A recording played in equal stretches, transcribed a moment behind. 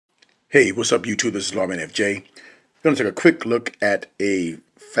Hey, what's up YouTube? This is Lawman FJ. I'm going to take a quick look at a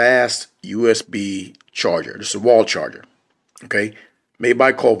fast USB charger. This is a wall charger, okay? Made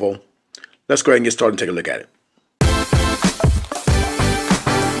by KOVOL. Let's go ahead and get started and take a look at it.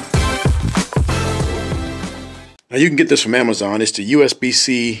 Now you can get this from Amazon. It's the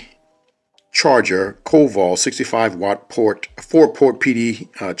USB-C charger, KOVOL 65W port, 4-port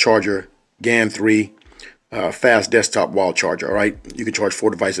PD charger, GaN 3. Fast desktop wall charger. All right, you can charge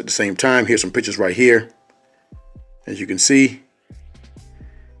 4 devices at the same time. Here's some pictures right here, as you can see.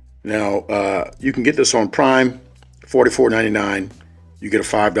 Now you can get this on Prime, $44.99. You get a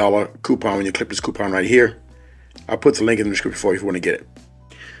 $5 coupon when you click this coupon right here. I'll put the link in the description for you if you want to get it.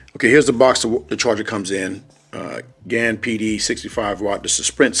 Okay, here's the box the charger comes in. GaN PD 65W. This is a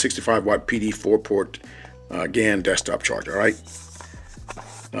Sprint 65W PD 4-port GaN desktop charger. All right.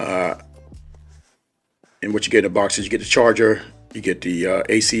 And what you get in the box is you get the charger, you get the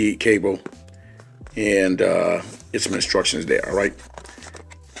AC cable, and get some instructions there, all right?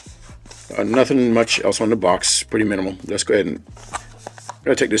 Nothing much else on the box, pretty minimal. Let's go ahead and I'm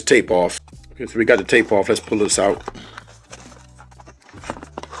gonna take this tape off. Okay, so we got the tape off, let's pull this out.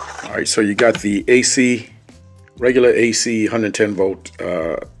 All right, so you got the AC, regular AC 110 volt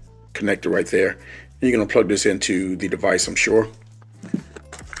connector right there. And you're gonna plug this into the device, I'm sure.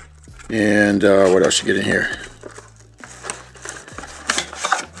 And what else you get in here?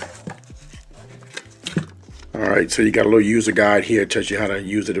 All right, so you got a little user guide here, tells you how to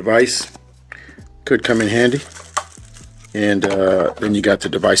use the device. Could come in handy. And then you got the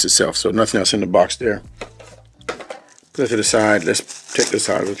device itself. So nothing else in the box there. Put it to the side. Let's take this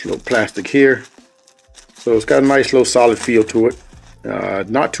out with a little plastic here. So it's got a nice little solid feel to it.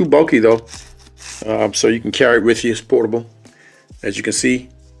 Not too bulky though. So you can carry it with you. It's portable, as you can see.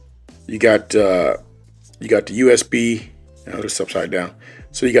 You got the USB. Oh, this is upside down.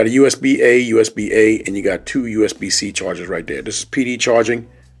 So you got a USB-A, USB-A, and you got 2 USB-C chargers right there. This is PD charging,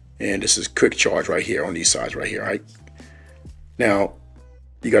 and this is quick charge right here on these sides right here. Right. Now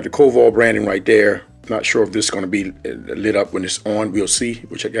you got the KOVOL branding right there. Not sure if this is going to be lit up when it's on. We'll see.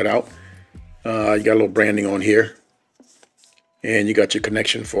 We'll check that out. You got a little branding on here, and you got your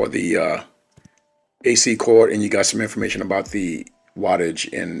connection for the AC cord, and you got some information about the wattage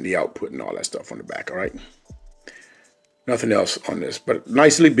and the output and all that stuff on the back. All right, nothing else on this, but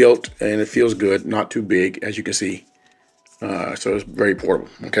nicely built, and it feels good, not too big, as you can see. So it's very portable.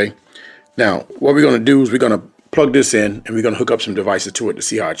 Okay, now what we're going to do is we're going to plug this in, and we're going to hook up some devices to it to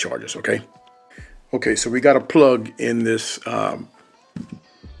see how it charges. Okay, so we got a plug in this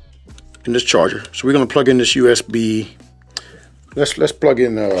charger. So we're going to plug in this USB. Let's plug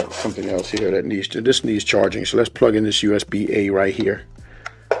in something else here that needs charging. So let's plug in this USB-A right here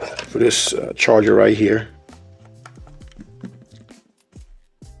for this charger right here.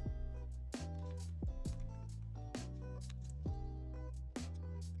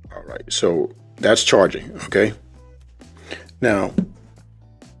 All right, so that's charging. Okay. Now,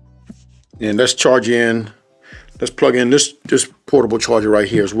 and let's plug in this portable charger right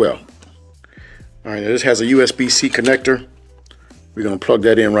here as well. All right, now this has a USB-C connector. We're going to plug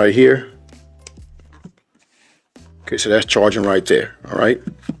that in right here. Okay, so that's charging right there. All right,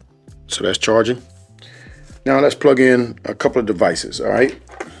 so that's charging. Now let's plug in a couple of devices. All right,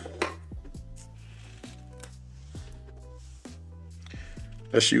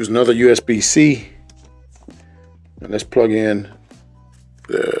 let's use another USB-C, and let's plug in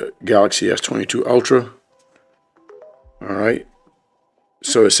the Galaxy S22 Ultra. All right,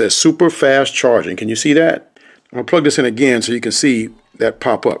 so it says super fast charging. Can you see that? I'm gonna plug this in again so you can see that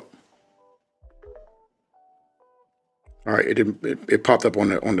pop up. All right, it popped up on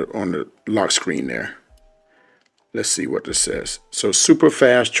the lock screen there. Let's see what this says. So super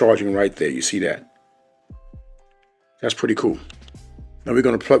fast charging right there. You see that? That's pretty cool. Now we're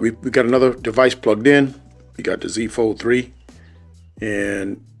gonna plug. We got another device plugged in. We got the Z Fold 3,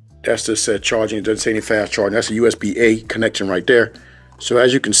 and that's just said charging. It doesn't say any fast charging. That's a USB-A connection right there. So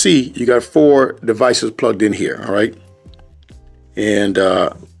as you can see, you got 4 devices plugged in here, all right? And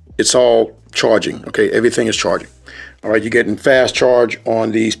it's all charging, okay? Everything is charging. All right, you're getting fast charge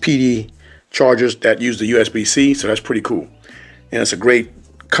on these PD chargers that use the USB-C, so that's pretty cool. And it's a great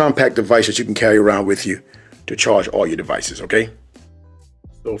compact device that you can carry around with you to charge all your devices, okay?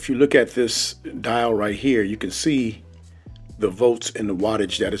 So if you look at this dial right here, you can see the volts and the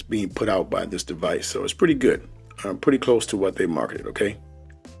wattage that is being put out by this device. So it's pretty good. Pretty close to what they marketed. Okay,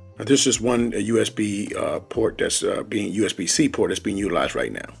 now this is one USB port that's USB-C port that's being utilized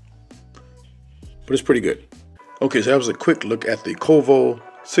right now, but it's pretty good. Okay, so that was a quick look at the KOVOL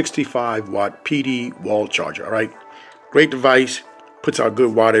 65W PD wall charger. All right, great device, puts out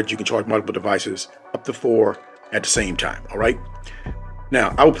good wattage. You can charge multiple devices, up to 4 at the same time, all right?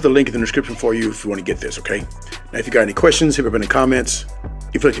 Now, I will put the link in the description for you if you want to get this, okay? Now, if you got any questions, hit me up in the comments.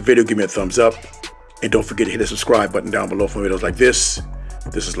 If you like the video, give me a thumbs up. And don't forget to hit the subscribe button down below for videos like this.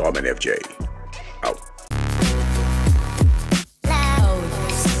 This is Lawman FJ. Out.